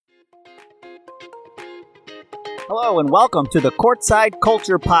Hello and welcome to the Courtside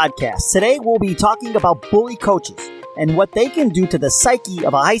Culture Podcast. Today we'll be talking about bully coaches and what they can do to the psyche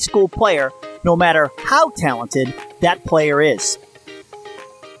of a high school player, no matter how talented that player is.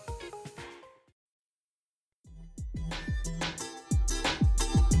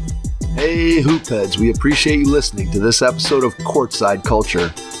 Hey Hoopheads, we appreciate you listening to this episode of Courtside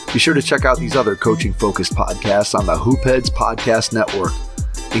Culture. Be sure to check out these other coaching-focused podcasts on the Hoopheads Podcast Network,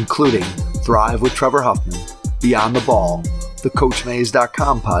 including Thrive with Trevor Huffman, Beyond the Ball, the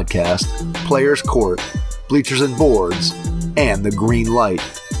CoachMaze.com podcast, Players Court, Bleachers and Boards, and The Green Light.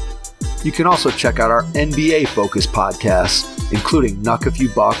 You can also check out our NBA-focused podcasts, including Nuck If You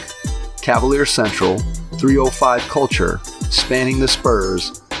Buck, Cavalier Central, 305 Culture, Spanning the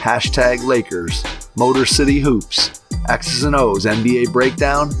Spurs, Hashtag Lakers, Motor City Hoops, X's and O's NBA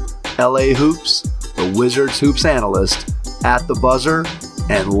Breakdown, LA Hoops, The Wizards Hoops Analyst, At the Buzzer,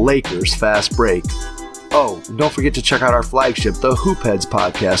 and Lakers Fast Break. Oh, and don't forget to check out our flagship, the Hoopheads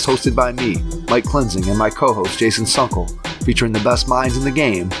podcast, hosted by me, Mike Klinzing, and my co-host, Jason Sunkel, featuring the best minds in the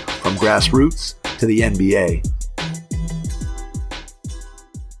game, from grassroots to the NBA.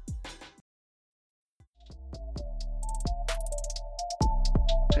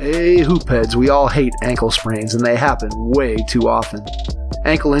 Hey Hoopheads, we all hate ankle sprains, and they happen way too often.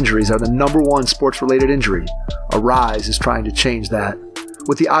 Ankle injuries are the number one sports-related injury. Arise is trying to change that.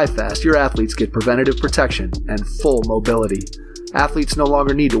 With the iFast, your athletes get preventative protection and full mobility. Athletes no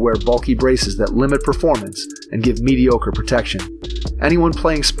longer need to wear bulky braces that limit performance and give mediocre protection. Anyone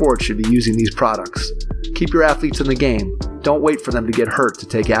playing sports should be using these products. Keep your athletes in the game. Don't wait for them to get hurt to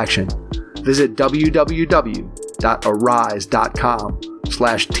take action. Visit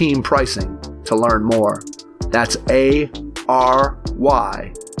www.arise.com/team pricing to learn more. That's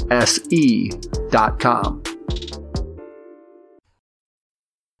ARYSE.com.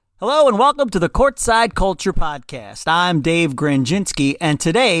 Hello and welcome to the Courtside Culture Podcast. I'm Dave Granginski, and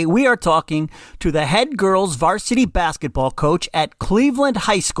today we are talking to the head girls varsity basketball coach at Cleveland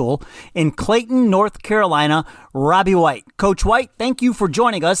High School in Clayton, North Carolina, Robbie White. Coach White, thank you for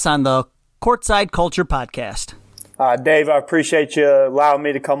joining us on the Courtside Culture Podcast. Dave, I appreciate you allowing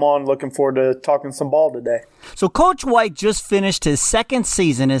me to come on. Looking forward to talking some ball today. So Coach White just finished his second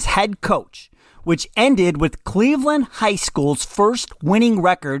season as head coach, which ended with Cleveland High School's first winning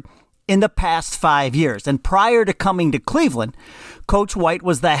record in the past 5 years. And prior to coming to Cleveland, Coach White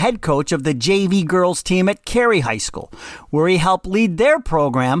was the head coach of the JV girls team at Cary High School, where he helped lead their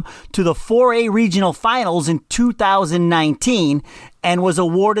program to the 4A regional finals in 2019 and was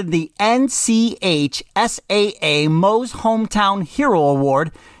awarded the NCHSAA Moe's Hometown Hero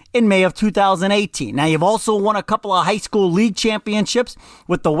Award in May of 2018. Now, you've also won a couple of high school league championships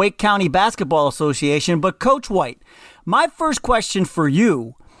with the Wake County Basketball Association. But Coach White, my first question for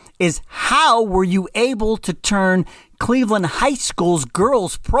you is, how were you able to turn Cleveland High School's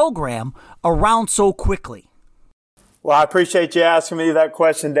girls program around so quickly? Well, I appreciate you asking me that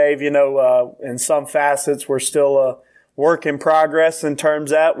question, Dave. You know, in some facets, we're still a work in progress in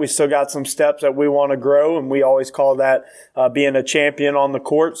terms of that. We still got some steps that we want to grow, and we always call that being a champion on the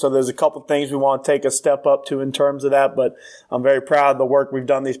court. So there's a couple things we want to take a step up to in terms of that, but I'm very proud of the work we've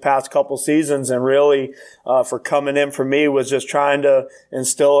done these past couple seasons, and really for coming in for me was just trying to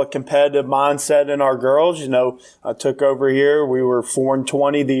instill a competitive mindset in our girls. You know, I took over here. We were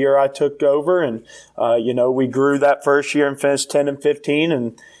 4-20 the year I took over, and you know, we grew that first year and finished 10-15,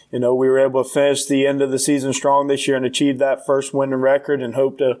 and you know, we were able to finish the end of the season strong this year and achieve that first winning record, and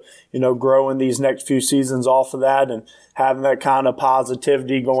hope to, you know, grow in these next few seasons off of that. And having that kind of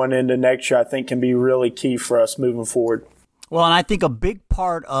positivity going into next year, I think, can be really key for us moving forward. Well, and I think a big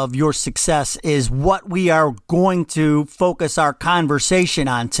part of your success is what we are going to focus our conversation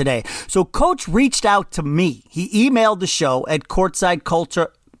on today. So Coach reached out to me. He emailed the show at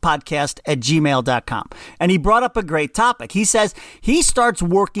courtsideculturepodcast@gmail.com. And he brought up a great topic. He says he starts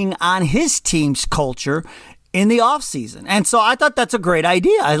working on his team's culture in the off season. And so I thought that's a great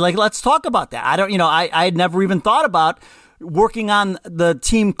idea. Let's talk about that. I had never even thought about working on the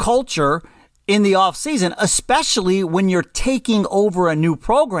team culture in the off season, especially when you're taking over a new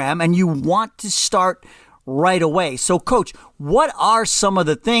program and you want to start right away. So, Coach, what are some of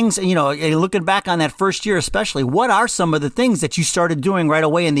the things, you know, looking back on that first year especially, what are some of the things that you started doing right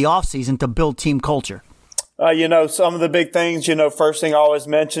away in the offseason to build team culture? You know, some of the big things, you know, first thing I always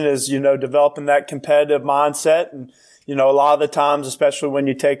mention is, you know, developing that competitive mindset. And, you know, a lot of the times, especially when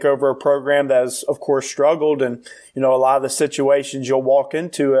you take over a program that has, of course, struggled, and, you know, a lot of the situations you'll walk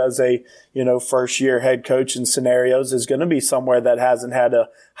into as a, you know, first year head coach in scenarios is going to be somewhere that hasn't had a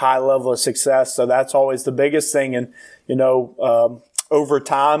high level of success. So that's always the biggest thing. And, you know, over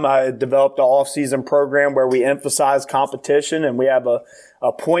time, I developed an off-season program where we emphasize competition, and we have a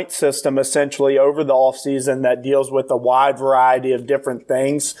point system essentially over the off-season that deals with a wide variety of different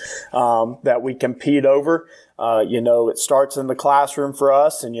things that we compete over. It starts in the classroom for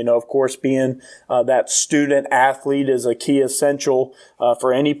us. And, of course, being that student athlete is a key essential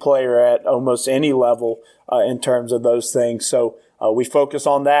for any player at almost any level in terms of those things. So we focus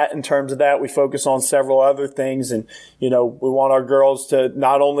on that. In terms of that, we focus on several other things. And, we want our girls to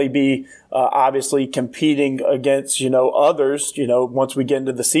not only be obviously competing against, others, once we get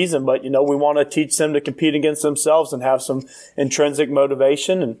into the season, but, we want to teach them to compete against themselves and have some intrinsic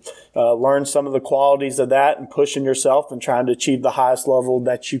motivation and learn some of the qualities of that and pushing yourself and trying to achieve the highest level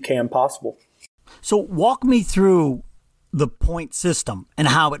that you can possible. So walk me through the point system and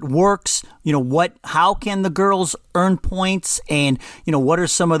how it works. How can the girls earn points, and, what are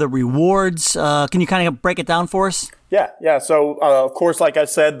some of the rewards? Can you kind of break it down for us? Yeah. So, of course, like I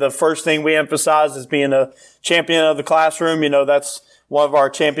said, the first thing we emphasize is being a champion of the classroom. That's one of our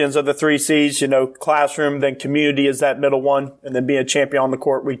champions of the 3 C's, classroom, then community is that middle one, and then being a champion on the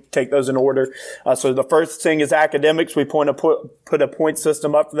court, we take those in order. So the first thing is academics. We put a point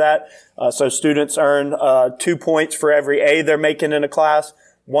system up for that. So students earn 2 points for every A they're making in a class,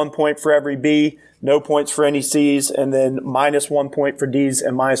 1 point for every B, no points for any C's, and then -1 point for D's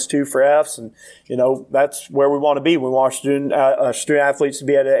and -2 for F's. And, that's where we want to be. We want our student athletes to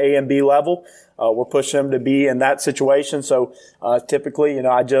be at an A and B level. We're pushing them to be in that situation. So typically,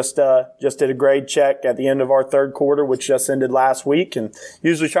 I just did a grade check at the end of our third quarter, which just ended last week, and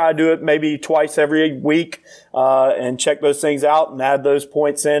usually try to do it maybe twice every week and check those things out and add those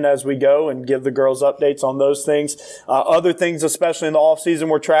points in as we go and give the girls updates on those things. Other things, especially in the off season,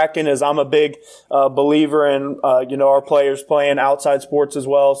 we're tracking is I'm a big believer in our players playing outside sports as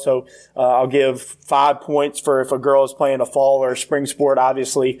well. So I'll give 5 points for if a girl is playing a fall or a spring sport.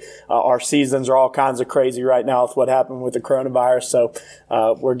 Obviously, our seasons are all kinds of crazy right now with what happened with the coronavirus. So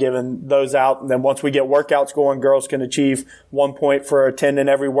we're giving those out. And then once we get workouts going, girls can achieve 1 point for attending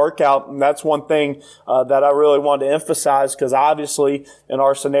every workout. And that's one thing that I really want to emphasize, because obviously in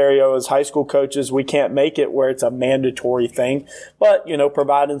our scenario as high school coaches, we can't make it where it's a mandatory thing. But,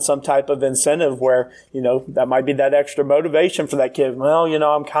 providing some type of incentive where, that might be that extra motivation for that kid. Well,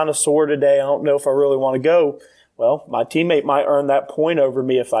 I'm kind of sore today. I don't know if I really want to go. Well, my teammate might earn that point over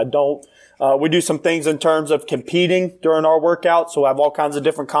me if I don't. We do some things in terms of competing during our workouts. So we have all kinds of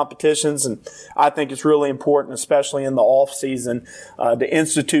different competitions. And I think it's really important, especially in the off season, to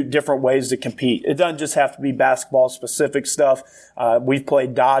institute different ways to compete. It doesn't just have to be basketball specific stuff. We've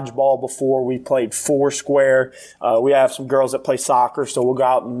played dodgeball before. We've played foursquare. We have some girls that play soccer. So we'll go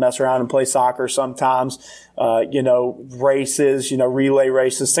out and mess around and play soccer sometimes. Races, relay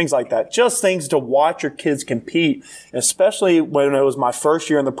races, things like that. Just things to watch your kids compete, especially when it was my first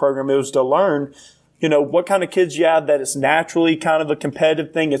year in the program. It was to learn, what kind of kids you have that it's naturally kind of a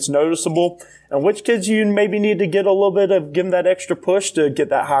competitive thing. It's noticeable. And which kids you maybe need to get a little bit of, give them that extra push to get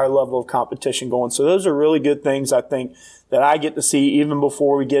that higher level of competition going. So those are really good things, I think, that I get to see even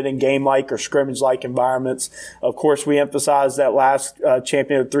before we get in game-like or scrimmage-like environments. Of course, we emphasize that last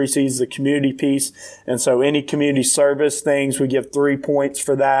champion of 3 C's, the community piece. And so any community service things, we give 3 points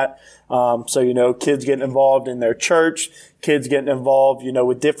for that. So, kids getting involved in their church, kids getting involved,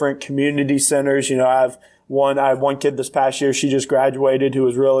 with different community centers. I have one kid this past year, she just graduated, who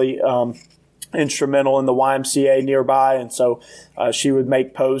was really instrumental in the YMCA nearby. And so she would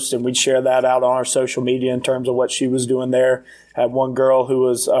make posts and we'd share that out on our social media in terms of what she was doing there. Had one girl who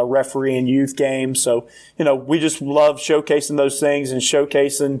was a referee in youth games. So, we just love showcasing those things and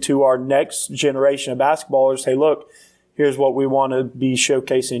showcasing to our next generation of basketballers, hey, look, here's what we want to be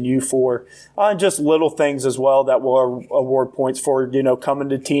showcasing you for. And just little things as well that we'll award points for, coming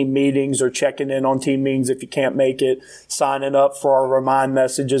to team meetings or checking in on team meetings if you can't make it, signing up for our remind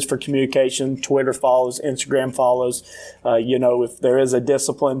messages for communication, Twitter follows, Instagram follows. If there is a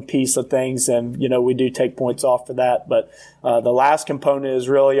discipline piece of things, then, we do take points off for that. But the last component is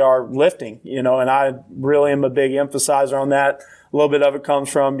really our lifting, and I really am a big emphasizer on that. A little bit of it comes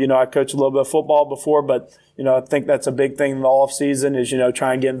from, I coached a little bit of football before, but, I think that's a big thing in the off season is,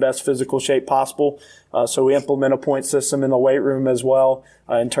 try and get in best physical shape possible. So we implement a point system in the weight room as well,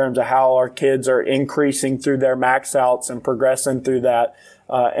 in terms of how our kids are increasing through their max outs and progressing through that.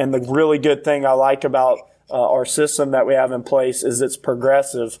 And the really good thing I like about our system that we have in place is it's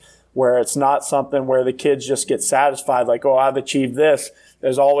progressive, where it's not something where the kids just get satisfied, like, oh, I've achieved this.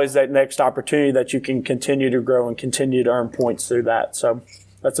 There's always that next opportunity that you can continue to grow and continue to earn points through that. So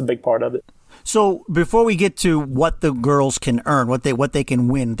that's a big part of it. So before we get to what the girls can earn, what they can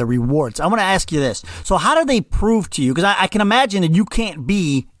win, the rewards, I want to ask you this. So how do they prove to you? Because I can imagine that you can't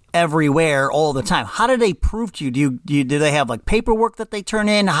be everywhere all the time. How do they prove to you? Do they have like paperwork that they turn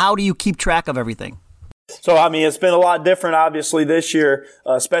in? How do you keep track of everything? So, I mean, it's been a lot different, obviously, this year,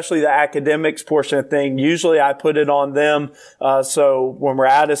 especially the academics portion of thing. Usually I put it on them. So when we're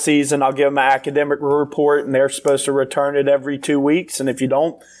out of season, I'll give them an academic report, and they're supposed to return it every 2 weeks. And if you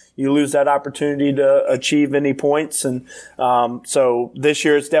don't, you lose that opportunity to achieve any points. And so this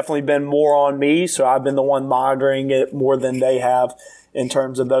year it's definitely been more on me. So I've been the one monitoring it more than they have in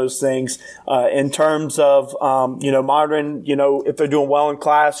terms of those things. In terms of, monitoring, if they're doing well in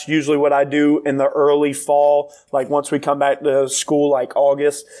class, usually what I do in the early fall, like once we come back to school, like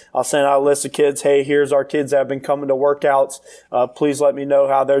August, I'll send out a list of kids. Hey, here's our kids that have been coming to workouts. Please let me know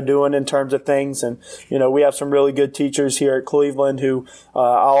how they're doing in terms of things. And, we have some really good teachers here at Cleveland who,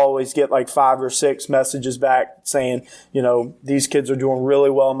 I'll always get like 5 or 6 messages back saying, these kids are doing really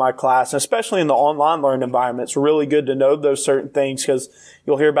well in my class, and especially in the online learning environment. It's really good to know those certain things, because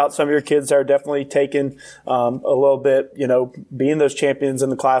you'll hear about some of your kids that are definitely taking a little bit, being those champions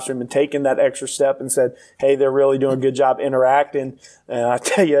in the classroom and taking that extra step and said, hey, they're really doing a good job interacting. And I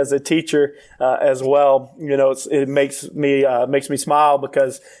tell you, as a teacher as well, it makes me smile,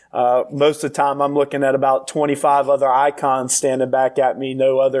 because most of the time I'm looking at about 25 other icons standing back at me,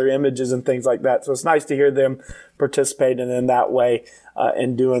 no other images and things like that. So it's nice to hear them participating in that way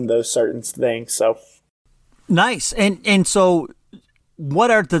and doing those certain things. So nice. And so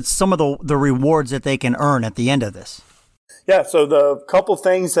what are some of the rewards that they can earn at the end of this? Yeah, so the couple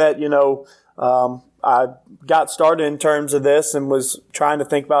things that, I got started in terms of this and was trying to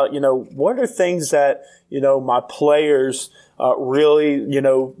think about, what are things that, my players really,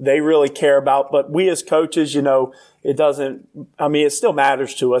 they really care about. But we as coaches, it still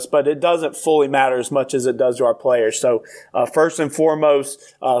matters to us, but it doesn't fully matter as much as it does to our players. So first and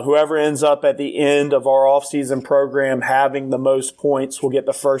foremost, whoever ends up at the end of our off-season program having the most points will get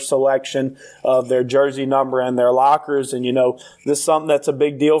the first selection of their jersey number and their lockers. And, this is something that's a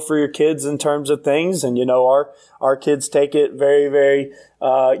big deal for your kids in terms of things. And, our kids take it very, very,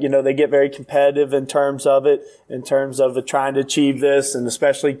 they get very competitive in terms of it, in terms of trying to achieve this, and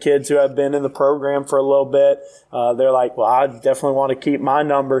especially kids who have been in the program for a little bit. They're like, well, I definitely want to keep my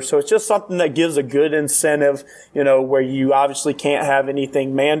number. So it's just something that gives a good incentive, where you obviously can't have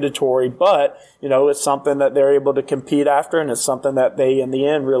anything mandatory, but, it's something that they're able to compete after, and it's something that they, in the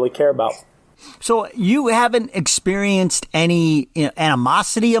end, really care about. So you haven't experienced any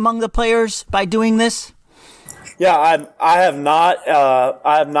animosity among the players by doing this? Yeah, I have not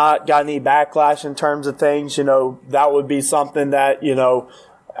gotten any backlash in terms of things. That would be something that,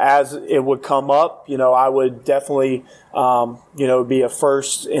 as it would come up, I would definitely, be a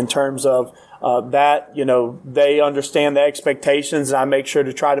first in terms of that. They understand the expectations, and I make sure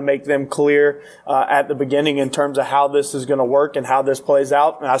to try to make them clear at the beginning in terms of how this is going to work and how this plays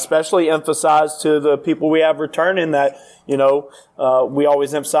out. And I especially emphasize to the people we have returning that, we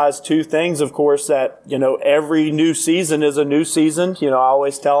always emphasize 2 things, of course, that, every new season is a new season. I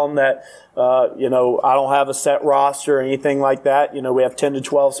always tell them that, I don't have a set roster or anything like that. We have 10 to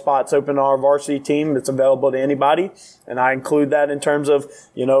 12 spots open on our varsity team that's available to anybody. And I include that in terms of,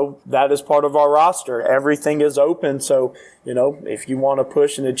 that is part of our roster. Everything is open. So, if you want to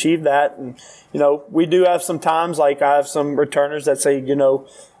push and achieve that. And, we do have some times, like I have some returners that say,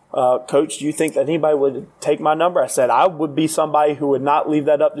 Coach, do you think that anybody would take my number? I said, I would be somebody who would not leave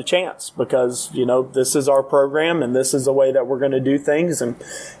that up to chance, because, this is our program and this is the way that we're going to do things. And,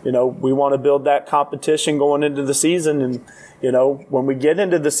 we want to build that competition going into the season. And, when we get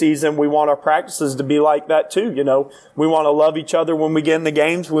into the season, we want our practices to be like that too. We want to love each other when we get in the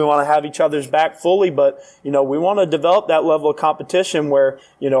games. We want to have each other's back fully, but, we want to develop that level of competition where,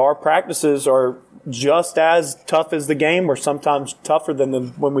 our practices are just as tough as the game, or sometimes tougher than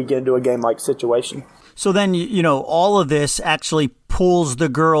when we get into a game-like situation. So then, all of this actually pulls the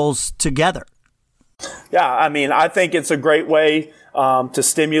girls together. Yeah, I think it's a great way to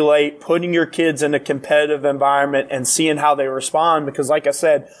stimulate putting your kids in a competitive environment and seeing how they respond. Because like I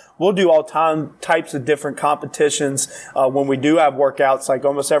said, we'll do all types of different competitions when we do have workouts. Like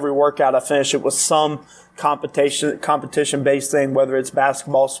almost every workout, I finish it with some competition-based thing, whether it's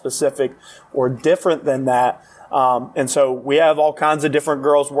basketball specific or different than that. And so we have all kinds of different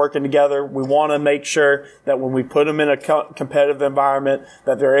girls working together. We want to make sure that when we put them in a competitive environment,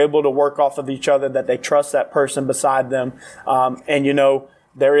 that they're able to work off of each other, that they trust that person beside them. And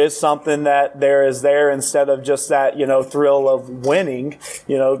there is something that there is there instead of just that, thrill of winning.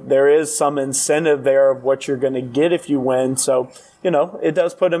 There is some incentive there of what you're going to get if you win. So, it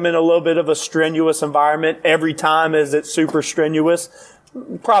does put them in a little bit of a strenuous environment. Every time is it super strenuous?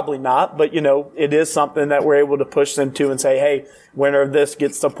 Probably not, but it is something that we're able to push them to and say, hey, winner of this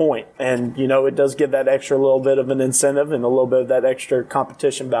gets the point. And, it does give that extra little bit of an incentive and a little bit of that extra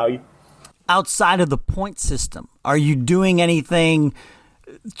competition value. Outside of the point system, are you doing anything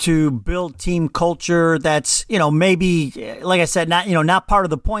to build team culture that's, maybe, like I said, not part of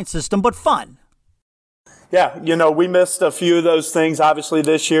the point system, but fun? Yeah, we missed a few of those things, obviously,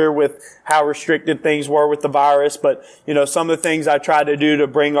 this year with how restricted things were with the virus. But, some of the things I try to do to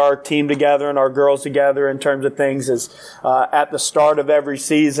bring our team together and our girls together in terms of things is at the start of every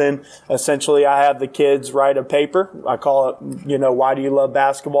season, essentially, I have the kids write a paper. I call it, why do you love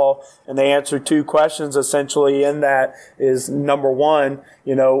basketball? And they answer 2 questions, essentially, in that is, number one,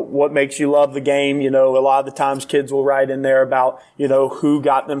 what makes you love the game? A lot of the times kids will write in there about, who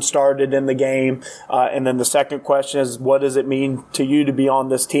got them started in the game. And then the second question is, what does it mean to you to be on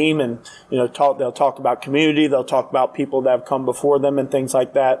this team? And, they'll talk about community. They'll talk about people that have come before them and things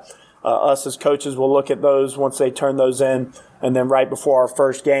like that. Us as coaches will look at those once they turn those in. And then right before our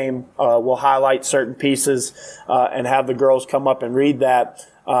first game, we'll highlight certain pieces and have the girls come up and read that.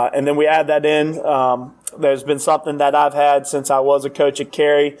 And then we add that in. There's been something that I've had since I was a coach at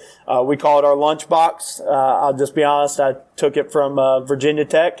Cary. We call it our lunchbox. I'll just be honest, I took it from Virginia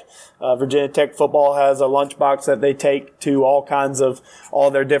Tech. Virginia Tech football has a lunchbox that they take to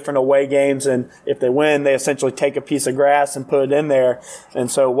all their different away games. And if they win, they essentially take a piece of grass and put it in there. And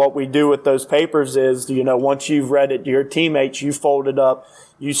so what we do with those papers is, once you've read it to your teammates, you fold it up.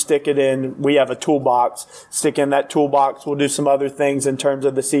 You stick it in. We have a toolbox. Stick in that toolbox. We'll do some other things in terms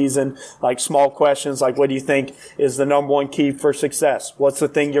of the season, like small questions, like what do you think is the number one key for success? What's the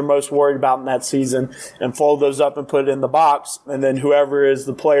thing you're most worried about in that season? And fold those up and put it in the box. And then whoever is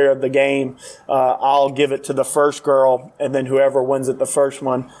the player of the game, I'll give it to the first girl. And then whoever wins at the first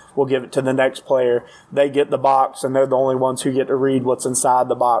one, we'll give it to the next player. They get the box, and they're the only ones who get to read what's inside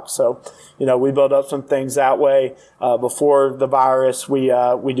the box. So, we build up some things that way. Before the virus, we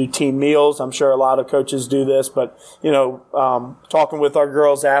do team meals. I'm sure a lot of coaches do this, but, talking with our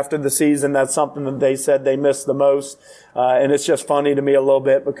girls after the season, that's something that they said they missed the most. And it's just funny to me a little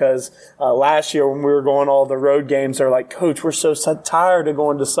bit because last year when we were going all the road games, they're like, Coach, we're so tired of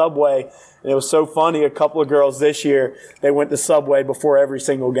going to Subway. And it was so funny. A couple of girls this year, they went to Subway before every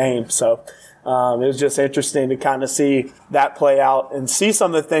single game. So it was just interesting to kind of see that play out and see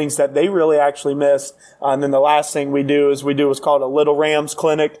some of the things that they really actually missed. And then the last thing we do what's called a Little Rams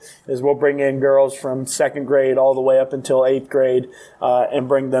Clinic, is we'll bring in girls from 2nd grade all the way up until 8th grade and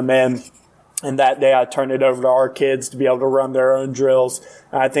bring them in. And that day I turn it over to our kids to be able to run their own drills.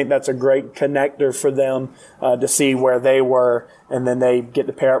 And I think that's a great connector for them to see where they were, and then they get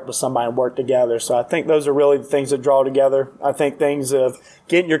to pair up with somebody and work together. So I think those are really the things that draw together. I think things of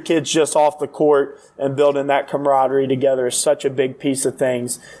getting your kids just off the court and building that camaraderie together is such a big piece of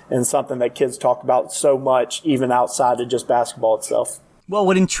things and something that kids talk about so much, even outside of just basketball itself. Well,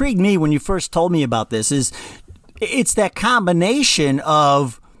 what intrigued me when you first told me about this is it's that combination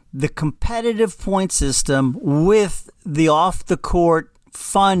of the competitive point system with the off-the-court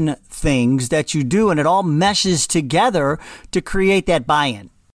fun things that you do, and it all meshes together to create that buy-in.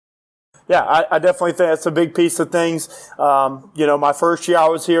 Yeah, I definitely think that's a big piece of things. My first year I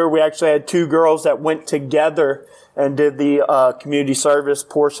was here, we actually had 2 girls that went together and did the community service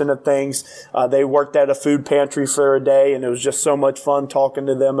portion of things. They worked at a food pantry for a day, and it was just so much fun talking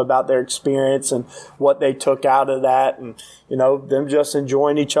to them about their experience and what they took out of that, and them just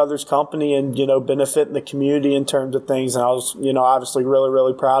enjoying each other's company and benefiting the community in terms of things. And I was obviously really,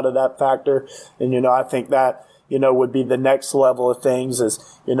 really proud of that factor. And I think that would be the next level of things is,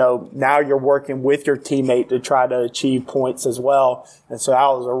 now you're working with your teammate to try to achieve points as well. And so that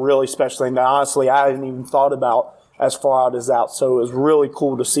was a really special thing that honestly I hadn't even thought about as far out as that. So it was really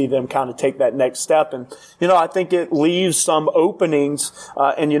cool to see them kind of take that next step. And, I think it leaves some openings.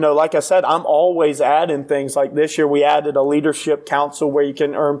 And, like I said, I'm always adding things. Like this year we added a leadership council where you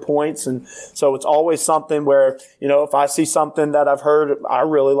can earn points. And so it's always something where, if I see something that I've heard, I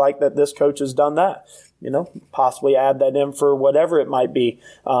really like that this coach has done that. Possibly add that in for whatever it might be.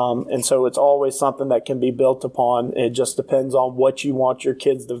 And so it's always something that can be built upon. It just depends on what you want your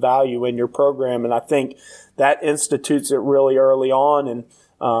kids to value in your program. And I think that institutes it really early on. And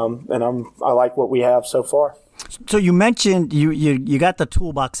I like what we have so far. So you mentioned you got the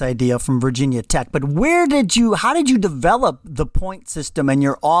toolbox idea from Virginia Tech, but how did you develop the point system in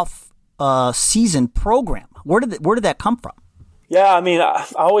your off season program? Where did that come from? Yeah, I mean, I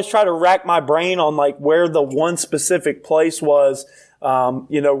always try to rack my brain on like where the one specific place was.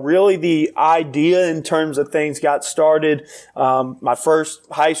 Really the idea in terms of things got started. My first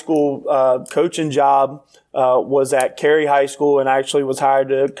high school coaching job was at Cary High School, and I actually was hired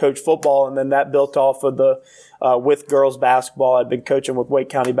to coach football, and then that built off of the with girls basketball. I'd been coaching with Wake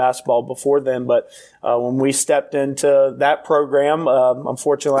County basketball before then, but when we stepped into that program,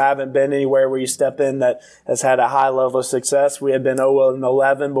 unfortunately I haven't been anywhere where you step in that has had a high level of success. We had been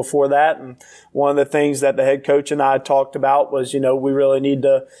 0-11 before that, and one of the things that the head coach and I talked about was, we really need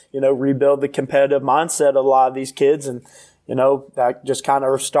to, rebuild the competitive mindset of a lot of these kids, and that just kind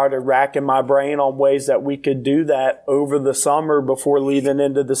of started racking my brain on ways that we could do that over the summer before leading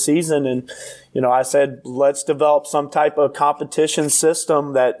into the season. And, I said, let's develop some type of competition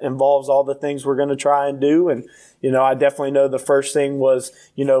system that involves all the things we're going to try and do. And, I definitely know the first thing was,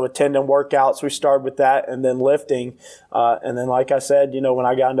 attending workouts. We started with that, and then lifting. And then, like I said, when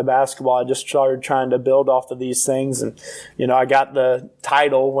I got into basketball, I just started trying to build off of these things. And, I got the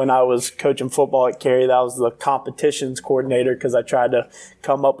title when I was coaching football at Cary. That was the competitions coordinator, because I tried to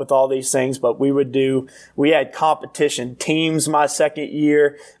come up with all these things. But we had competition teams my second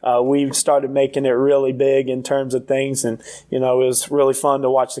year. We started making it really big in terms of things. And, it was really fun to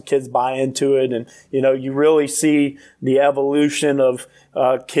watch the kids buy into it. And, you really see the evolution of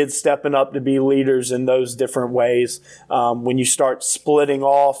kids stepping up to be leaders in those different ways. When you start splitting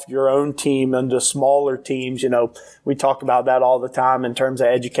off your own team into smaller teams, we talk about that all the time in terms of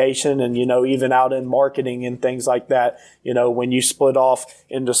education and, even out in marketing and things like that. When you split off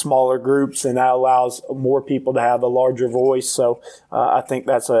into smaller groups, and that allows more people to have a larger voice. So I think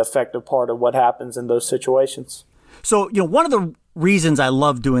that's an effective part of what happens in those situations. So, one of the reasons I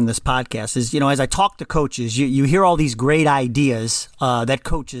love doing this podcast is, as I talk to coaches, you hear all these great ideas that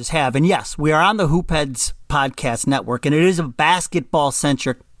coaches have. And yes, we are on the Hoopheads Podcast Network, and it is a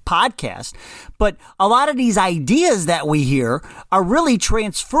basketball-centric podcast. But a lot of these ideas that we hear are really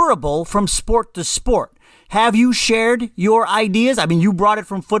transferable from sport to sport. Have you shared your ideas? I mean, you brought it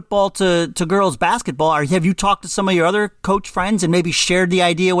from football to girls basketball. Or have you talked to some of your other coach friends and maybe shared the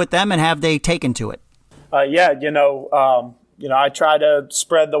idea with them, and have they taken to it? I try to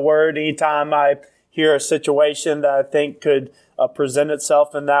spread the word anytime I hear a situation that I think could present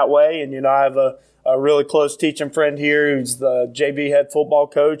itself in that way. And, I have a really close teaching friend here who's the JV head football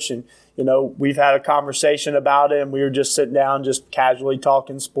coach. And, we've had a conversation about it, and we were just sitting down, just casually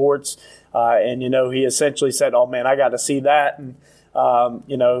talking sports. And he essentially said, "Oh, man, I got to see that." And,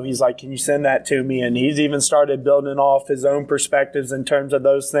 he's like, "Can you send that to me?" And he's even started building off his own perspectives in terms of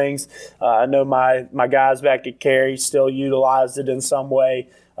those things. I know my guys back at Cary still utilized it in some way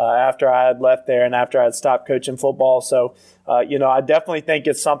after I had left there and after I had stopped coaching football. So, I definitely think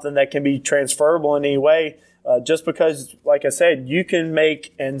it's something that can be transferable in any way, just because, like I said, you can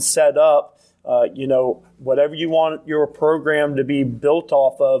make and set up, whatever you want your program to be built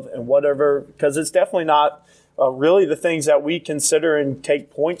off of, and whatever, because it's definitely not really the things that we consider and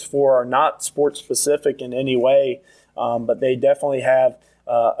take points for are not sports specific in any way, but they definitely have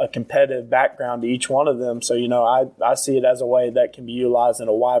a competitive background to each one of them. So, I see it as a way that can be utilized in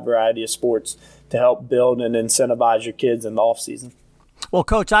a wide variety of sports to help build and incentivize your kids in the off season. Well,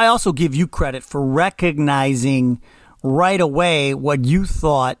 Coach, I also give you credit for recognizing right away what you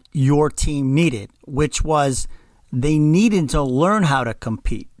thought your team needed, which was they needed to learn how to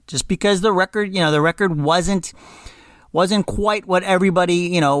compete. Just because the record wasn't quite what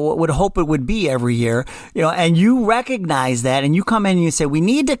everybody, would hope it would be every year, and you recognize that, and you come in and you say, we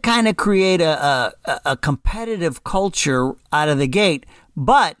need to kind of create a competitive culture out of the gate,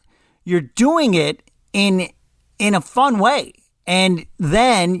 but you're doing it in a fun way. And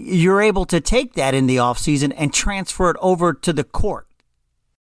then you're able to take that in the off season and transfer it over to the court.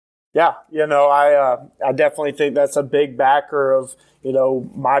 Yeah, I definitely think that's a big backer of,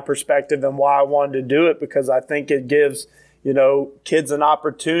 my perspective and why I wanted to do it, because I think it gives, kids an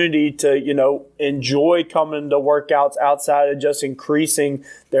opportunity to, enjoy coming to workouts outside of just increasing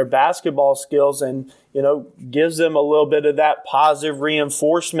their basketball skills, and, gives them a little bit of that positive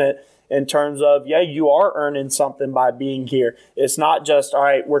reinforcement in terms of, you are earning something by being here. It's not just, all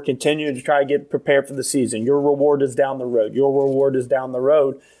right, we're continuing to try to get prepared for the season. Your reward is down the road. Your reward is down the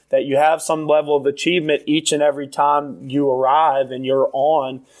road. That you have some level of achievement each and every time you arrive and you're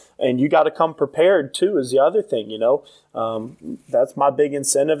on, and you got to come prepared too is the other thing, That's my big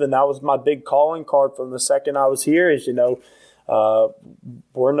incentive, and that was my big calling card from the second I was here is,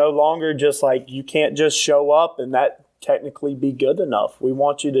 we're no longer just like, you can't just show up and that technically be good enough. We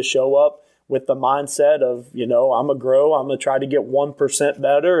want you to show up with the mindset of, I'm going to grow, I'm going to try to get 1%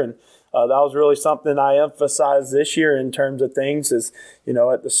 better, and that was really something I emphasized this year in terms of things is,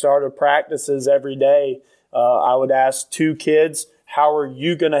 at the start of practices every day, I would ask 2 kids, how are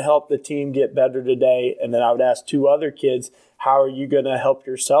you going to help the team get better today? And then I would ask 2 other kids, how are you going to help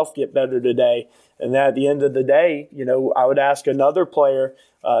yourself get better today? And then at the end of the day, I would ask another player,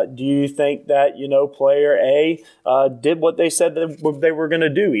 do you think that, player A did what they said that they were going to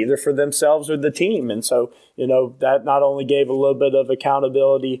do, either for themselves or the team? And so, that not only gave a little bit of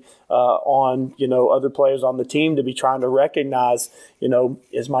accountability on, other players on the team to be trying to recognize,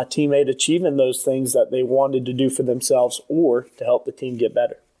 is my teammate achieving those things that they wanted to do for themselves or to help the team get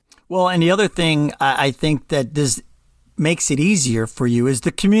better? Well, and the other thing I think that this makes it easier for you is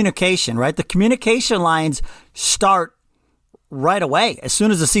the communication, right? The communication lines start right away. As soon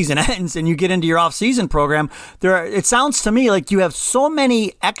as the season ends and you get into your off-season program, it sounds to me like you have so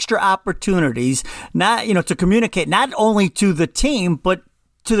many extra opportunities to communicate not only to the team, but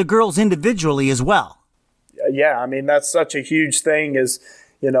to the girls individually as well. Yeah, I mean, that's such a huge thing is,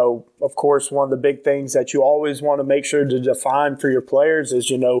 of course, one of the big things that you always want to make sure to define for your players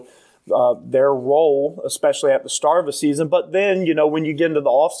is, their role, especially at the start of a season. But then, when you get into the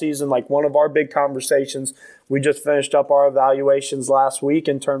off season, like one of our big conversations, we just finished up our evaluations last week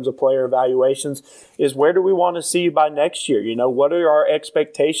in terms of player evaluations, is where do we want to see you by next year? What are our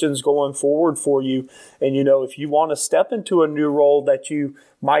expectations going forward for you? And, if you want to step into a new role that you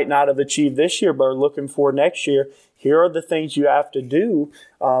might not have achieved this year, but are looking for next year, here are the things you have to do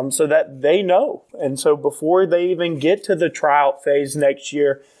so that they know. And so before they even get to the tryout phase next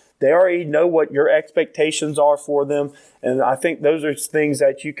year, they already know what your expectations are for them. And I think those are things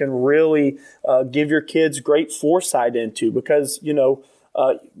that you can really give your kids great foresight into because,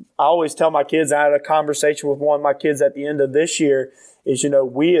 I always tell my kids, I had a conversation with one of my kids at the end of this year, is,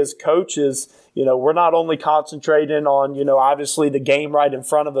 we as coaches, we're not only concentrating on, obviously the game right in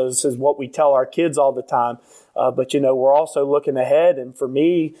front of us is what we tell our kids all the time. But, we're also looking ahead. And for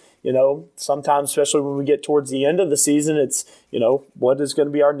me, sometimes, especially when we get towards the end of the season, it's, what is going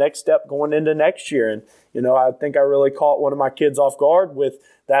to be our next step going into next year? And, I think I really caught one of my kids off guard with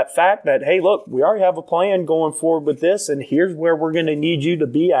that fact that, hey, look, we already have a plan going forward with this, and here's where we're going to need you to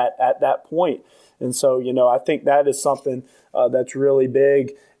be at that point. And so, I think that is something that's really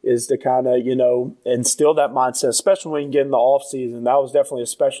big, is to kind of, instill that mindset, especially when you get in the off season. That was definitely a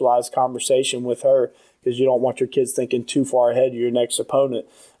specialized conversation with her because you don't want your kids thinking too far ahead of your next opponent.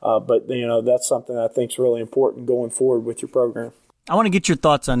 But that's something I think is really important going forward with your program. I want to get your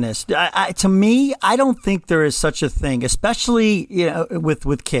thoughts on this. To me, I don't think there is such a thing, especially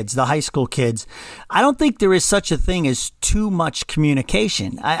with kids, the high school kids. I don't think there is such a thing as too much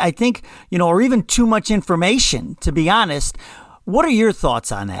communication. I think, or even too much information, to be honest. What are your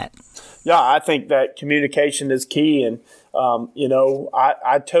thoughts on that? Yeah, I think that communication is key. And,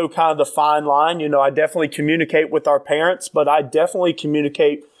 I toe kind of the fine line. I definitely communicate with our parents, but I definitely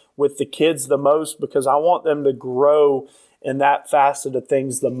communicate with the kids the most because I want them to grow in that facet of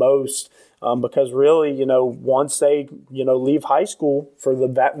things the most. Because really, once they, leave high school, for the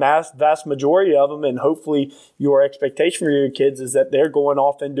vast majority of them, and hopefully your expectation for your kids is that they're going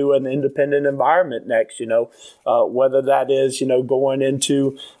off into an independent environment next, whether that is, going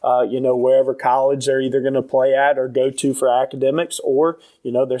into, wherever college they're either going to play at or go to for academics, or,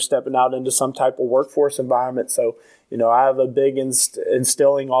 they're stepping out into some type of workforce environment. So, I have a big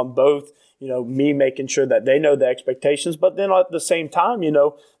instilling on both, me making sure that they know the expectations, but then at the same time,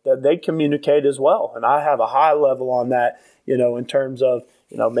 that they communicate as well. And I have a high level on that, in terms of,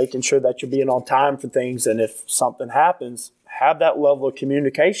 making sure that you're being on time for things. And if something happens, have that level of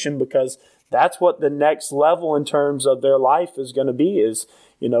communication, because that's what the next level in terms of their life is going to be is,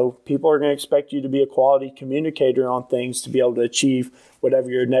 people are going to expect you to be a quality communicator on things to be able to achieve whatever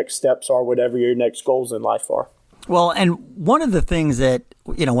your next steps are, whatever your next goals in life are. Well, and one of the things that,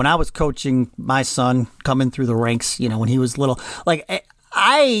 when I was coaching my son coming through the ranks, when he was little, like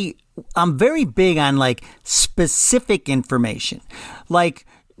I'm very big on like specific information, like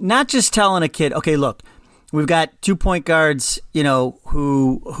not just telling a kid, okay, look, we've got 2 point guards,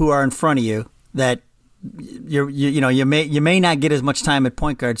 who are in front of you that you may not get as much time at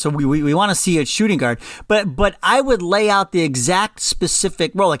point guard, so we want to see you at shooting guard. But I would lay out the exact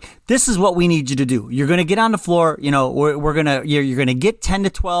specific role. Like, this is what we need you to do. You're going to get on the floor. You're going to get 10 to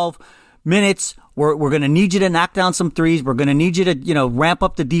 12 minutes we're going to need you to knock down some threes. We're going to need you to, ramp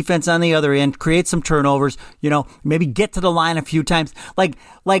up the defense on the other end, create some turnovers, maybe get to the line a few times.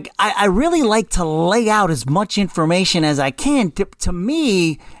 I really like to lay out as much information as I can to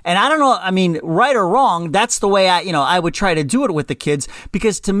me. And I don't know, I mean, right or wrong, that's the way I would try to do it with the kids,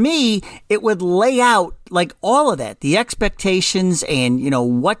 because to me, it would lay out like all of that, the expectations and,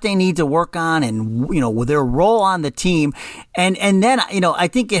 what they need to work on and, their role on the team. And then, I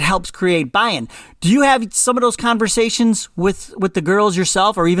think it helps create buy-in. Do you have some of those conversations with the girls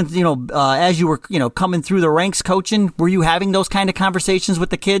yourself, or even, as you were, coming through the ranks coaching, were you having those kind of conversations with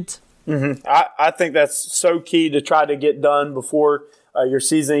the kids? Mm-hmm. I think that's so key to try to get done before your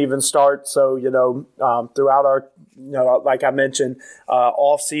season even starts. So, throughout our, like I mentioned,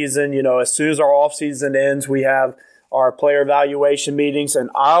 off season, as soon as our off season ends, we have our player evaluation meetings. And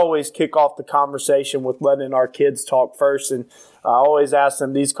I always kick off the conversation with letting our kids talk first. And I always ask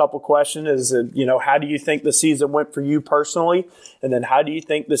them these couple questions is, how do you think the season went for you personally? And then how do you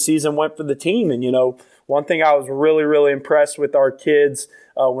think the season went for the team? And, one thing I was really, really impressed with our kids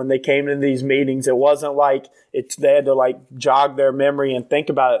when they came into these meetings, it wasn't like they had to jog their memory and think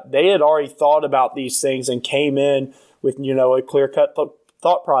about it. They had already thought about these things and came in with, a clear-cut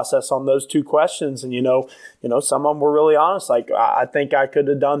thought process on those two questions. And, some of them were really honest. I think I could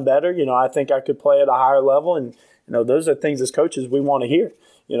have done better. I think I could play at a higher level. And, those are things as coaches we want to hear.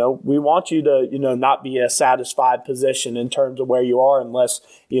 We want you to, not be a satisfied position in terms of where you are unless,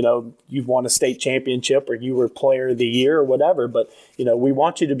 you've won a state championship or you were player of the year or whatever. But, we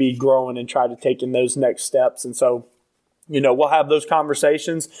want you to be growing and try to take in those next steps. And so, we'll have those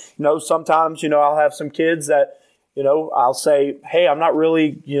conversations. Sometimes, I'll have some kids that, I'll say, hey, I'm not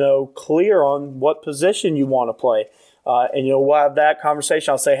really, clear on what position you want to play. And, we'll have that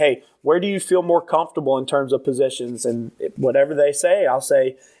conversation. I'll say, hey, where do you feel more comfortable in terms of positions? And whatever they say, I'll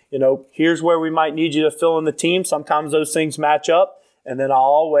say, here's where we might need you to fill in the team. Sometimes those things match up. And then I'll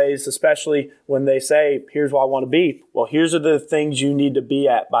always, especially when they say, here's where I want to be. Well, here's are the things you need to be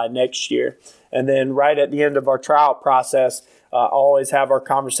at by next year. And then right at the end of our tryout process, I'll always have our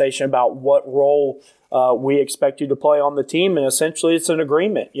conversation about what role we expect you to play on the team. And essentially it's an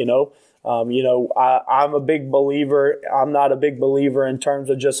agreement, I'm a big believer. I'm not a big believer in terms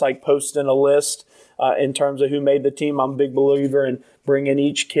of just posting a list in terms of who made the team. I'm a big believer in bringing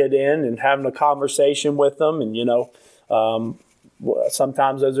each kid in and having a conversation with them. And,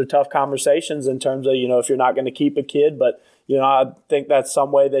 sometimes those are tough conversations in terms of, if you're not going to keep a kid. But, I think that's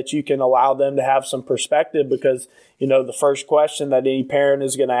some way that you can allow them to have some perspective because, the first question that any parent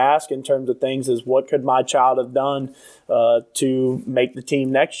is going to ask in terms of things is what could my child have done to make the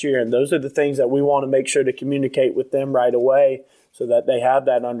team next year? And those are the things that we want to make sure to communicate with them right away so that they have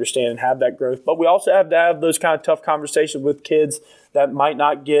that understanding, have that growth. But we also have to have those kind of tough conversations with kids that might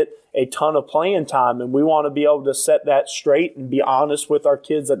not get a ton of playing time. And we want to be able to set that straight and be honest with our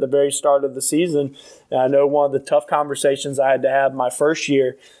kids at the very start of the season. And I know one of the tough conversations I had to have my first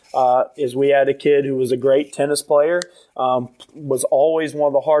year is we had a kid who was a great tennis player, was always one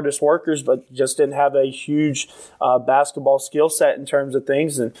of the hardest workers, but just didn't have a huge basketball skill set in terms of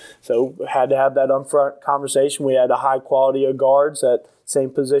things. And so had to have that upfront conversation. We had a high quality of guards at same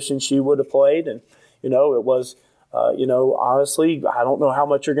position she would have played. And, it was honestly, I don't know how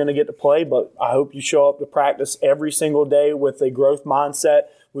much you're going to get to play, but I hope you show up to practice every single day with a growth mindset.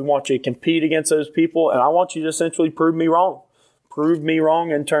 We want you to compete against those people, and I want you to essentially prove me wrong. Prove me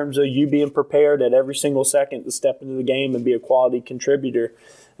wrong in terms of you being prepared at every single second to step into the game and be a quality contributor.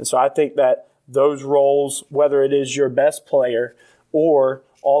 And so I think that those roles, whether it is your best player or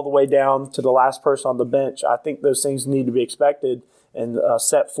all the way down to the last person on the bench, I think those things need to be expected and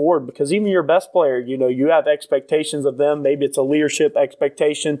set forward because even your best player, you have expectations of them. Maybe it's a leadership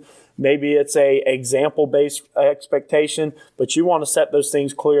expectation. Maybe it's a example-based expectation, but you want to set those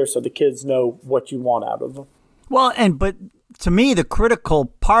things clear so the kids know what you want out of them. Well, but to me, the critical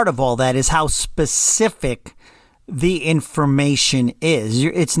part of all that is how specific the information is.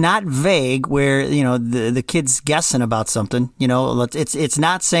 It's not vague where, the kid's guessing about something, it's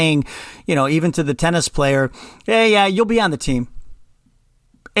not saying, even to the tennis player, hey, yeah, you'll be on the team.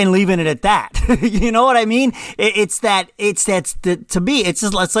 And leaving it at that. You know what I mean? To me,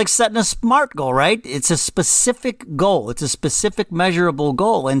 it's like setting a SMART goal, right? It's a specific goal. It's a specific measurable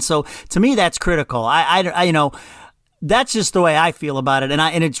goal. And so to me, that's critical. I that's just the way I feel about it.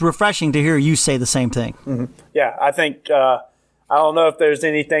 And it's refreshing to hear you say the same thing. Mm-hmm. Yeah, I think, I don't know if there's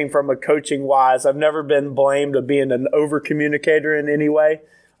anything from a coaching wise. I've never been blamed of being an over communicator in any way.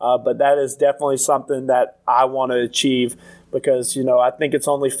 But that is definitely something that I want to achieve because, I think it's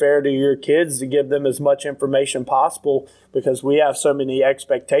only fair to your kids to give them as much information possible because we have so many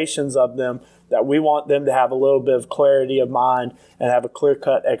expectations of them that we want them to have a little bit of clarity of mind and have a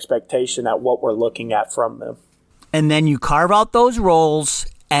clear-cut expectation at what we're looking at from them. And then you carve out those roles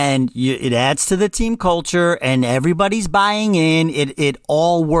and it adds to the team culture and everybody's buying in. It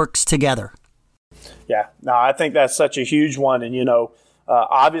all works together. Yeah, no, I think that's such a huge one. And,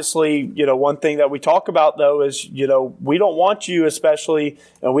 obviously, one thing that we talk about, though, is, we don't want you, especially,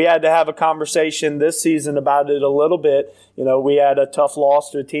 and we had to have a conversation this season about it a little bit. We had a tough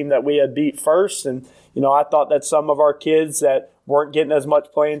loss to a team that we had beat first. And, I thought that some of our kids that weren't getting as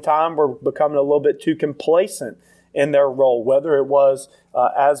much playing time were becoming a little bit too complacent in their role, whether it was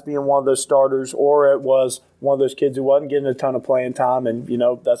as being one of those starters or it was one of those kids who wasn't getting a ton of playing time. And,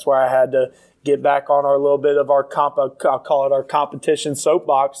 that's where I had to get back on our little bit of our I'll call it our competition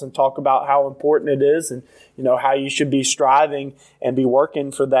soapbox and talk about how important it is and, how you should be striving and be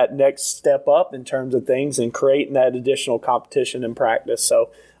working for that next step up in terms of things and creating that additional competition in practice. So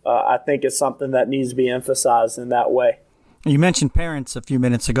I think it's something that needs to be emphasized in that way. You mentioned parents a few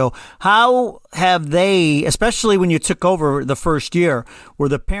minutes ago. How have they, especially when you took over the first year, were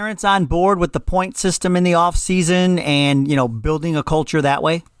the parents on board with the point system in the off season and, building a culture that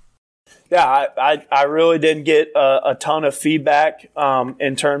way? Yeah, I really didn't get a ton of feedback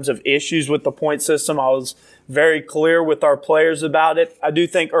in terms of issues with the point system. I was very clear with our players about it. I do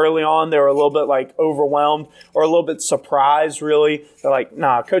think early on they were a little bit overwhelmed or a little bit surprised, really. They're like,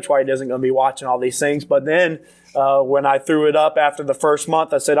 nah, Coach White isn't going to be watching all these things. But then when I threw it up after the first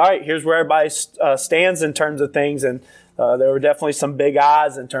month, I said, all right, here's where everybody stands in terms of things. And there were definitely some big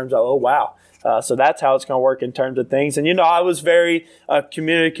eyes in terms of, oh, wow. So that's how it's going to work in terms of things. And, I was very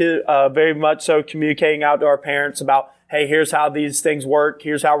very much so communicating out to our parents about, hey, here's how these things work.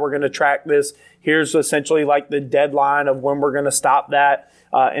 Here's how we're going to track this. Here's essentially the deadline of when we're going to stop that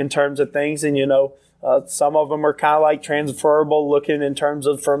in terms of things. And, some of them are kind of transferable looking in terms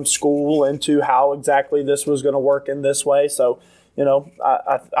of from school into how exactly this was going to work in this way. So,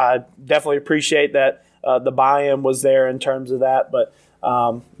 I definitely appreciate that the buy-in was there in terms of that. But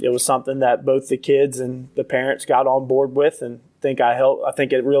it was something that both the kids and the parents got on board with, and I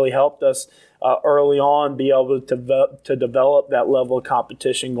think it really helped us early on be able to develop that level of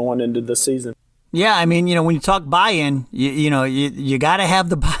competition going into the season. Yeah, I mean, when you talk buy-in, you got to have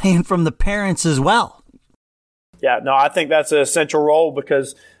the buy-in from the parents as well. Yeah, no, I think that's an essential role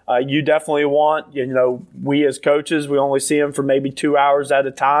because you definitely want, we as coaches, we only see them for maybe 2 hours at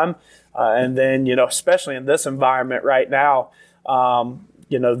a time, and then especially in this environment right now.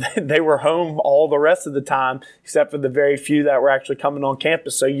 They were home all the rest of the time, except for the very few that were actually coming on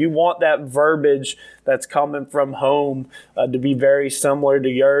campus. So you want that verbiage that's coming from home to be very similar to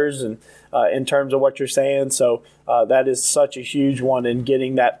yours and in terms of what you're saying. So that is such a huge one in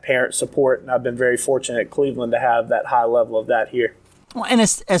getting that parent support. And I've been very fortunate at Cleveland to have that high level of that here. Well, and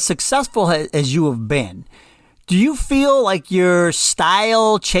as successful as you have been, do you feel like your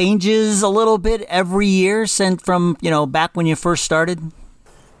style changes a little bit every year since from, back when you first started?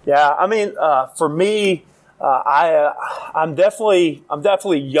 Yeah, I mean, for me, I'm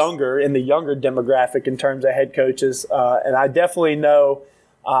definitely younger in the younger demographic in terms of head coaches, and I definitely know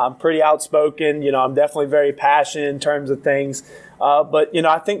I'm pretty outspoken. I'm definitely very passionate in terms of things, but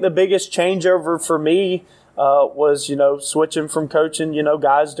I think the biggest changeover for me was switching from coaching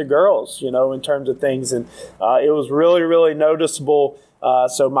guys to girls in terms of things, and it was really, really noticeable.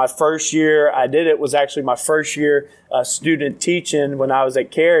 So my first year I did it was actually my first year student teaching when I was at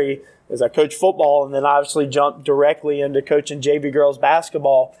Cary as I coached football, and then obviously jumped directly into coaching JV girls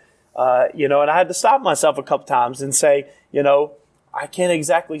basketball. And I had to stop myself a couple times and say, I can't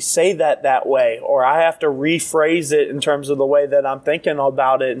exactly say that way, or I have to rephrase it in terms of the way that I'm thinking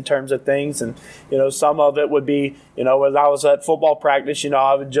about it in terms of things. And, some of it would be, when I was at football practice,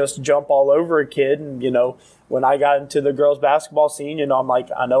 I would just jump all over a kid. And, when I got into the girls basketball scene, I'm like,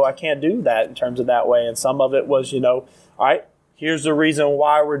 I know I can't do that in terms of that way. And some of it was, all right, here's the reason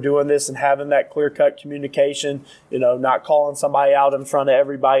why we're doing this and having that clear-cut communication, not calling somebody out in front of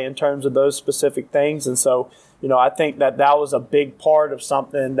everybody in terms of those specific things. And so, I think that was a big part of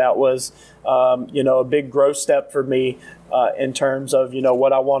something that was, a big growth step for me in terms of,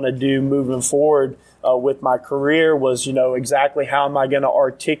 what I want to do moving forward with my career was, exactly how am I going to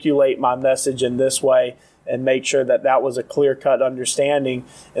articulate my message in this way and make sure that was a clear-cut understanding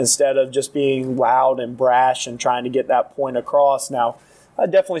instead of just being loud and brash and trying to get that point across. Now, I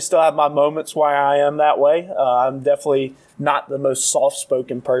definitely still have my moments where I am that way. I'm definitely not the most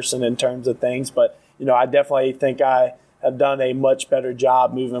soft-spoken person in terms of things, but I definitely think I have done a much better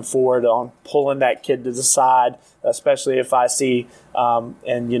job moving forward on pulling that kid to the side, especially if I see,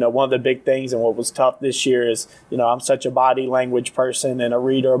 and, one of the big things and what was tough this year is, I'm such a body language person and a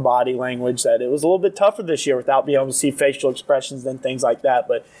reader of body language that it was a little bit tougher this year without being able to see facial expressions and things like that.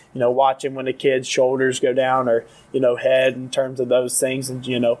 But, watching when the kid's shoulders go down or, head in terms of those things and,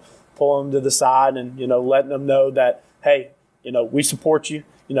 pulling them to the side and, letting them know that, hey, we support you.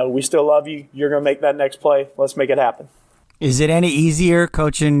 We still love you. You're going to make that next play. Let's make it happen. Is it any easier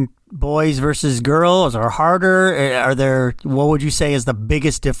coaching boys versus girls or harder? What would you say is the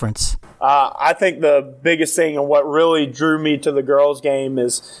biggest difference? I think the biggest thing and what really drew me to the girls game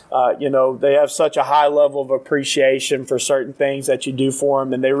is, they have such a high level of appreciation for certain things that you do for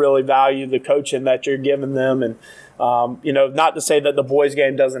them, and they really value the coaching that you're giving them. And, not to say that the boys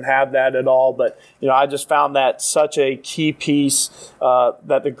game doesn't have that at all, but, I just found that such a key piece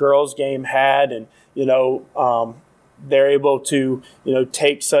that the girls game had. And, they're able to,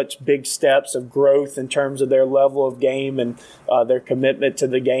 take such big steps of growth in terms of their level of game and their commitment to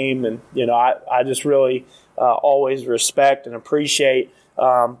the game. And, I just really always respect and appreciate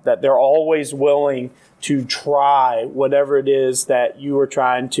that they're always willing to try whatever it is that you are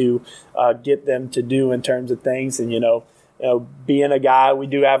trying to get them to do in terms of things. And, being a guy, we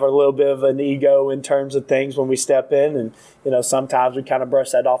do have a little bit of an ego in terms of things when we step in. And, sometimes we kind of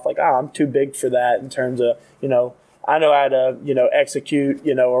brush that off like, I'm too big for that in terms of, I know how to, execute,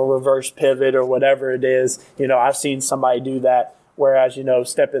 a reverse pivot or whatever it is. I've seen somebody do that. Whereas,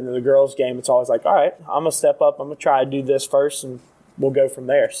 step into the girls' game, it's always like, all right, I'm going to step up. I'm going to try to do this first, and we'll go from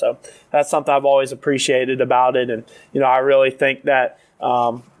there. So that's something I've always appreciated about it. And, I really think that,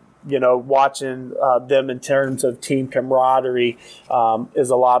 watching them in terms of team camaraderie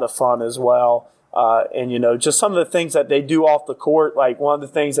is a lot of fun as well. And, just some of the things that they do off the court, like one of the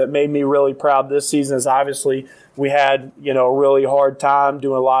things that made me really proud this season is obviously we had, a really hard time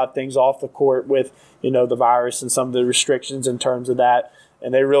doing a lot of things off the court with, the virus and some of the restrictions in terms of that.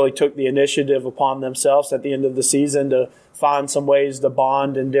 And they really took the initiative upon themselves at the end of the season to find some ways to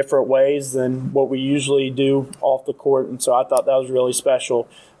bond in different ways than what we usually do off the court. And so I thought that was really special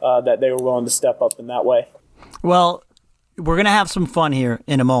that they were willing to step up in that way. Well, we're going to have some fun here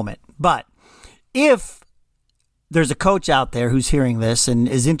in a moment, but if there's a coach out there who's hearing this and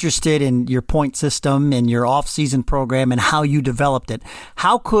is interested in your point system and your off-season program and how you developed it,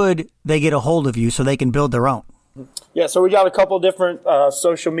 how could they get a hold of you so they can build their own? Yeah, so we got a couple different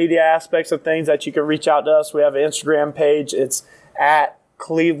social media aspects of things that you can reach out to us. We have an Instagram page. It's at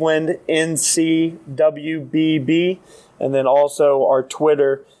Cleveland NCWBB. And then also our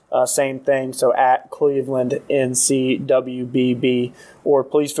Twitter, same thing, so at Cleveland NCWBB. Or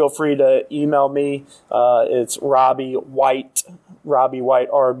please feel free to email me. It's Robbie White,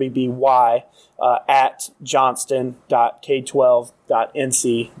 RBBY, at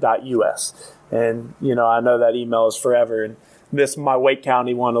johnston.k12.nc.us. And, I know that email is forever. And missed my Wake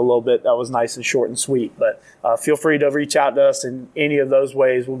County one a little bit. That was nice and short and sweet. But feel free to reach out to us in any of those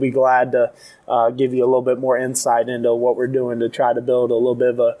ways. We'll be glad to give you a little bit more insight into what we're doing to try to build a little bit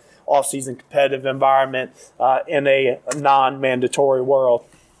of a off-season competitive environment in a non-mandatory world.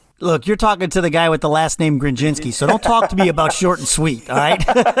 Look, you're talking to the guy with the last name Grinjinski, so don't talk to me about short and sweet, all right?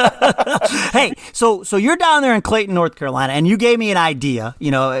 Hey, so you're down there in Clayton, North Carolina, and you gave me an idea,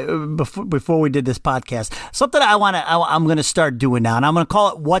 before we did this podcast, something I'm going to start doing now, and I'm going to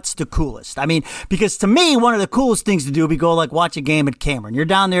call it What's the Coolest? I mean, because to me, one of the coolest things to do would be go watch a game at Cameron. You're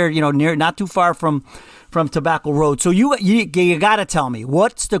down there, near, not too far from Tobacco Road. So you got to tell me,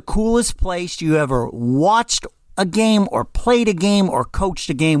 what's the coolest place you ever watched a game or played a game or coached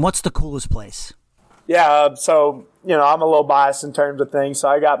a game? What's the coolest place? Yeah, so, I'm a little biased in terms of things. So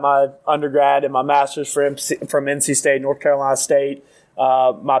I got my undergrad and my master's from NC State, North Carolina State.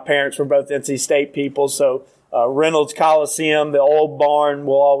 My parents were both NC State people. So Reynolds Coliseum, the old barn,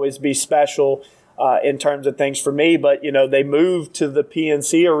 will always be special in terms of things for me. But, they moved to the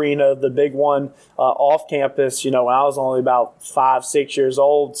PNC Arena, the big one off campus, when I was only about 5-6 years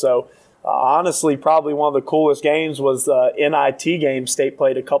old. So honestly, probably one of the coolest games was the NIT game State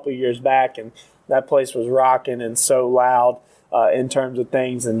played a couple years back, and that place was rocking and so loud in terms of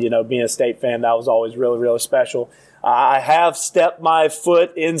things. And, being a State fan, that was always really, really special. I have stepped my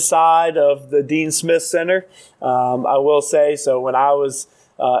foot inside of the Dean Smith Center, I will say. So when I was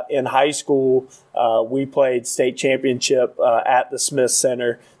in high school, we played state championship at the Smith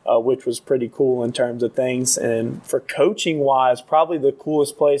Center, which was pretty cool in terms of things. And for coaching-wise, probably the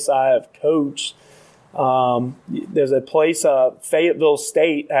coolest place I have coached, there's a place, Fayetteville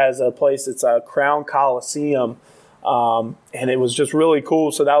State has a place, it's a Crown Coliseum, and it was just really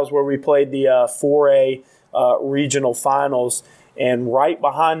cool. So that was where we played the 4A regional finals. And right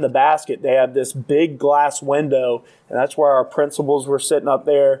behind the basket, they have this big glass window, and that's where our principals were sitting up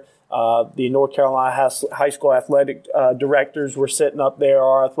there. The North Carolina high school athletic directors were sitting up there,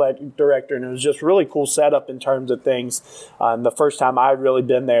 our athletic director, and it was just really cool setup in terms of things. And the first time I'd really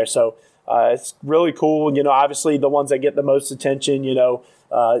been there, so it's really cool. Obviously the ones that get the most attention,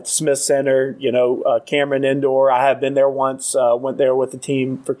 Smith Center, Cameron Indoor. I have been there once. Went there with the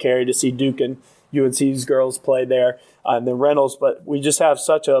team for Cary to see Duke and UNC's girls play there, and then Reynolds. But we just have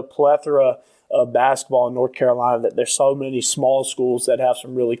such a plethora of basketball in North Carolina that there's so many small schools that have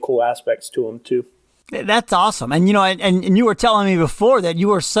some really cool aspects to them too. That's awesome. And and you were telling me before that you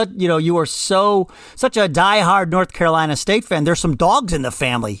were such a diehard North Carolina State fan. There's some dogs in the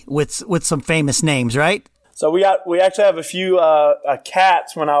family with some famous names, right? So we actually have a few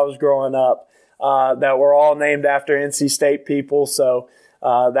cats when I was growing up that were all named after NC State people. So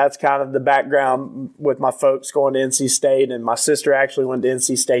that's kind of the background with my folks going to NC State, and my sister actually went to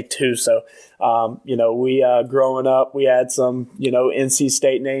NC State too. So, we growing up, we had some, NC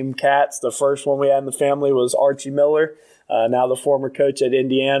State named cats. The first one we had in the family was Archie Miller, now the former coach at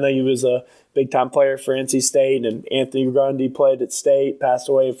Indiana. He was a big-time player for NC State, and Anthony Grundy played at State, passed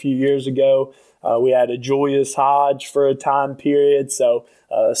away a few years ago. We had a Julius Hodge for a time period, so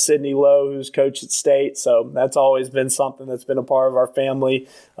Sidney Lowe, who's coached at State. So that's always been something that's been a part of our family.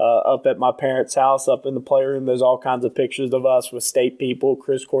 Up at my parents' house, up in the playroom, there's all kinds of pictures of us with State people,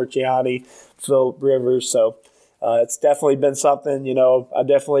 Chris Corciani, Phillip Rivers. So it's definitely been something, I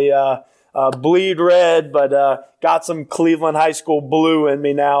definitely bleed red, but got some Cleveland High School blue in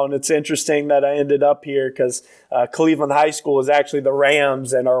me now. And it's interesting that I ended up here because Cleveland High School is actually the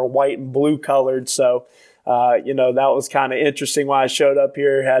Rams and are white and blue colored. So, that was kind of interesting when I showed up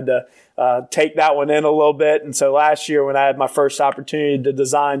here. Had to take that one in a little bit. And so last year when I had my first opportunity to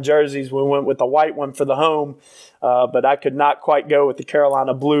design jerseys, we went with the white one for the home. But I could not quite go with the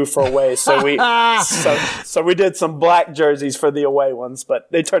Carolina blue for away. So we did some black jerseys for the away ones,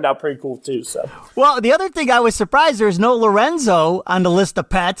 but they turned out pretty cool too. So, well, the other thing I was surprised there's no Lorenzo on the list of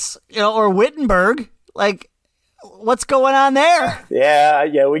pets, or Wittenberg. Like, what's going on there?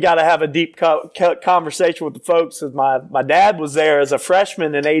 Yeah, we got to have a deep conversation with the folks. Cause my dad was there as a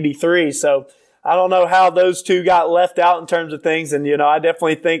freshman in '83, so I don't know how those two got left out in terms of things. And I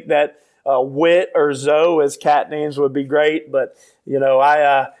definitely think that Wit or Zoe as cat names would be great, but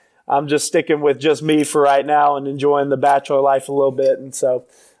I'm just sticking with just me for right now and enjoying the bachelor life a little bit. And so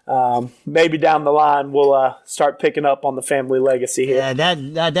maybe down the line we'll start picking up on the family legacy here.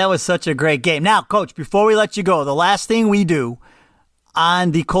 Yeah, that was such a great game. Now, Coach, before we let you go, the last thing we do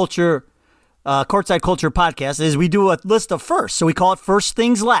on the Courtside Culture podcast is we do a list of firsts. So we call it First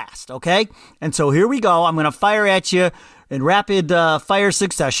Things Last, okay? And so here we go. I'm going to fire at you in rapid fire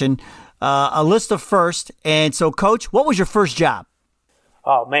succession a list of first. And so, Coach, what was your first job?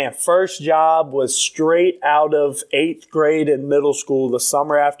 Oh, man, first job was straight out of 8th grade in middle school. The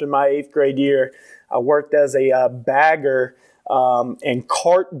summer after my 8th grade year, I worked as a bagger and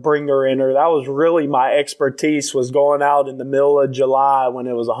cart bringer inner. That was really my expertise, was going out in the middle of July when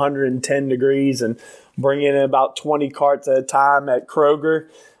it was 110 degrees and bringing in about 20 carts at a time at Kroger.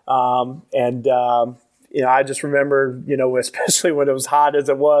 I just remember, especially when it was hot as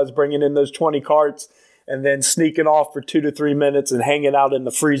it was, bringing in those 20 carts and then sneaking off for 2 to 3 minutes and hanging out in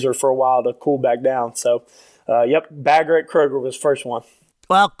the freezer for a while to cool back down. So, bagger at Kroger was first one.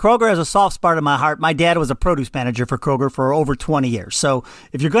 Well, Kroger has a soft spot in my heart. My dad was a produce manager for Kroger for over 20 years. So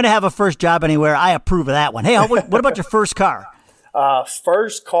if you're going to have a first job anywhere, I approve of that one. Hey, what about your first car?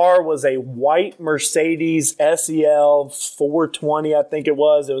 First car was a white Mercedes SEL 420, I think it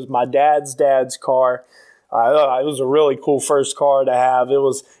was. It was my dad's car. It was a really cool first car to have. It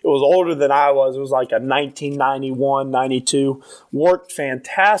was older than I was. It was like a 1991, 92. Worked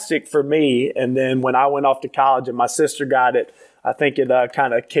fantastic for me. And then when I went off to college and my sister got it, I think it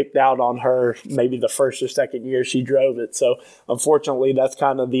kind of kicked out on her maybe the first or second year she drove it. So unfortunately, that's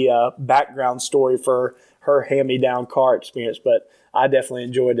kind of the background story for her hand-me-down car experience. But I definitely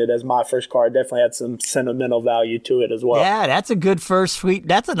enjoyed it as my first car. It definitely had some sentimental value to it as well. Yeah, that's a good first sweet.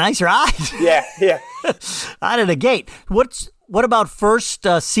 That's a nice ride. Yeah. Out of the gate. What about first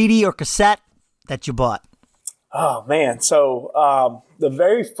CD or cassette that you bought? Oh, man. So the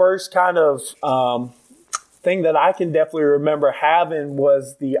very first kind of thing that I can definitely remember having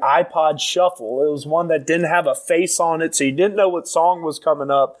was the iPod Shuffle. It was one that didn't have a face on it, so you didn't know what song was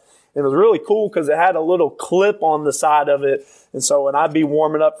coming up. It was really cool because it had a little clip on the side of it. And so when I'd be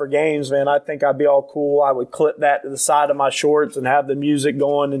warming up for games, man, I think I'd be all cool. I would clip that to the side of my shorts and have the music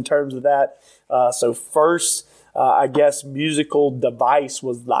going in terms of that. So first, I guess, musical device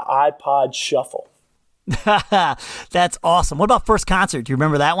was the iPod Shuffle. That's awesome. What about first concert? Do you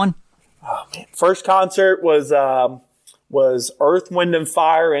remember that one? Oh, man. First concert was Earth, Wind, and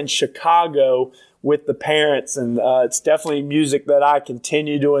Fire in Chicago with the parents, and it's definitely music that I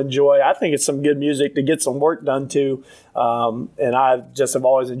continue to enjoy. I think it's some good music to get some work done to, and I just have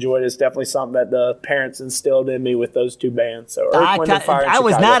always enjoyed it. It's definitely something that the parents instilled in me with those two bands. So Earth, Wind, and Fire in I Chicago.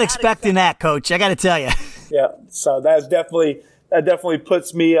 was not expecting that, Coach. I got to tell you. Yeah, so that definitely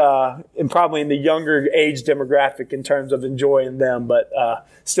puts me probably in the younger age demographic in terms of enjoying them, but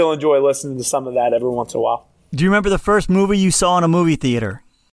still enjoy listening to some of that every once in a while. Do you remember the first movie you saw in a movie theater?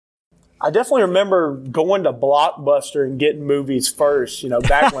 I definitely remember going to Blockbuster and getting movies first,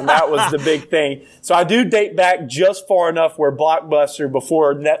 back when that was the big thing. So I do date back just far enough where Blockbuster,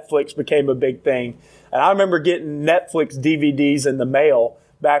 before Netflix became a big thing. And I remember getting Netflix DVDs in the mail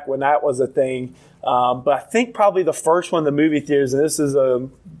back when that was a thing. But I think probably the first one in the movie theaters, and this is a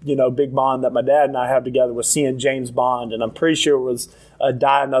big bond that my dad and I have together, was seeing James Bond. And I'm pretty sure it was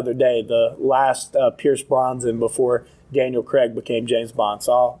Die Another Day, the last Pierce Brosnan before Daniel Craig became James Bond.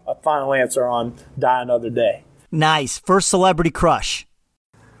 So a final answer on Die Another Day. Nice. First celebrity crush.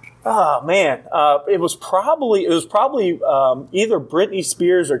 Oh man, it was probably either Britney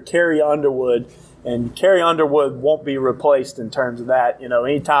Spears or Carrie Underwood, and Carrie Underwood won't be replaced in terms of that.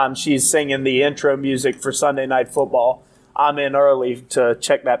 Anytime she's singing the intro music for Sunday Night Football, I'm in early to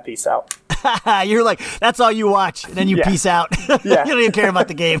check that piece out. You're like, that's all you watch, and then you peace out. Yeah. You don't even care about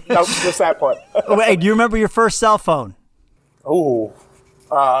the game. Nope, just that part. Wait, do you remember your first cell phone? Oh,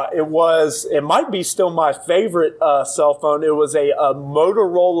 it might be still my favorite cell phone. It was a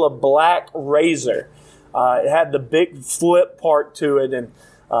Motorola Black Razor. It had the big flip part to it, and that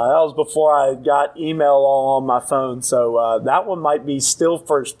was before I got email all on my phone. So that one might be still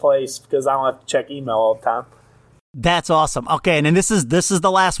first place because I don't have to check email all the time. That's awesome. Okay, and then this is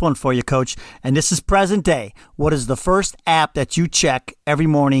the last one for you, Coach, and this is present day. What is the first app that you check every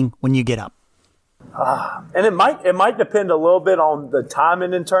morning when you get up? And it might depend a little bit on the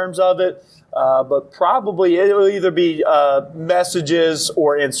timing in terms of it, but probably it will either be messages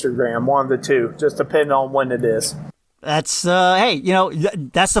or Instagram, one of the two, just depending on when it is. That's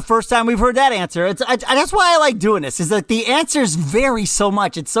that's the first time we've heard that answer. That's why I like doing this. Is that the answers vary so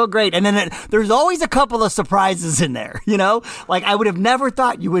much. It's so great, and then there's always a couple of surprises in there. Like I would have never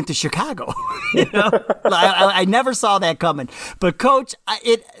thought you went to Chicago. I never saw that coming. But Coach,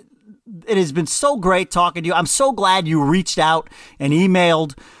 it has been so great talking to you. I'm so glad you reached out and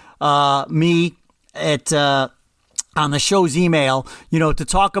emailed me on the show's email, to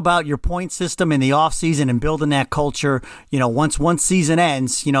talk about your point system in the offseason and building that culture. Once one season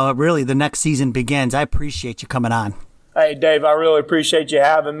ends, really the next season begins. I appreciate you coming on. Hey, Dave, I really appreciate you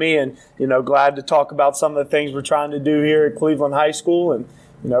having me, and, glad to talk about some of the things we're trying to do here at Cleveland High School, and,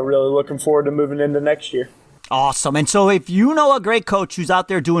 really looking forward to moving into next year. Awesome. And so if you know a great coach who's out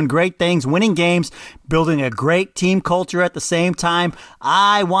there doing great things, winning games, building a great team culture at the same time,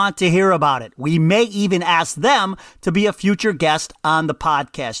 I want to hear about it. We may even ask them to be a future guest on the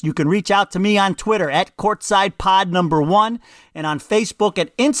podcast. You can reach out to me on Twitter at CourtsidePod1 and on Facebook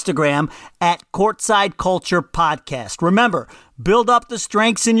and Instagram at Courtside Culture Podcast. Remember, build up the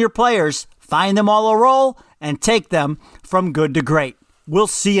strengths in your players, find them all a role, and take them from good to great. We'll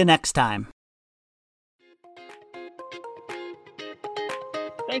see you next time.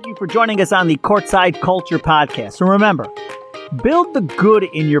 Thank you for joining us on the Courtside Culture Podcast. And remember, build the good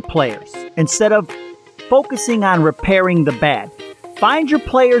in your players instead of focusing on repairing the bad. Find your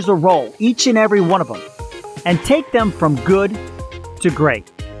players a role, each and every one of them, and take them from good to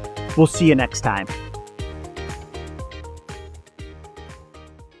great. We'll see you next time.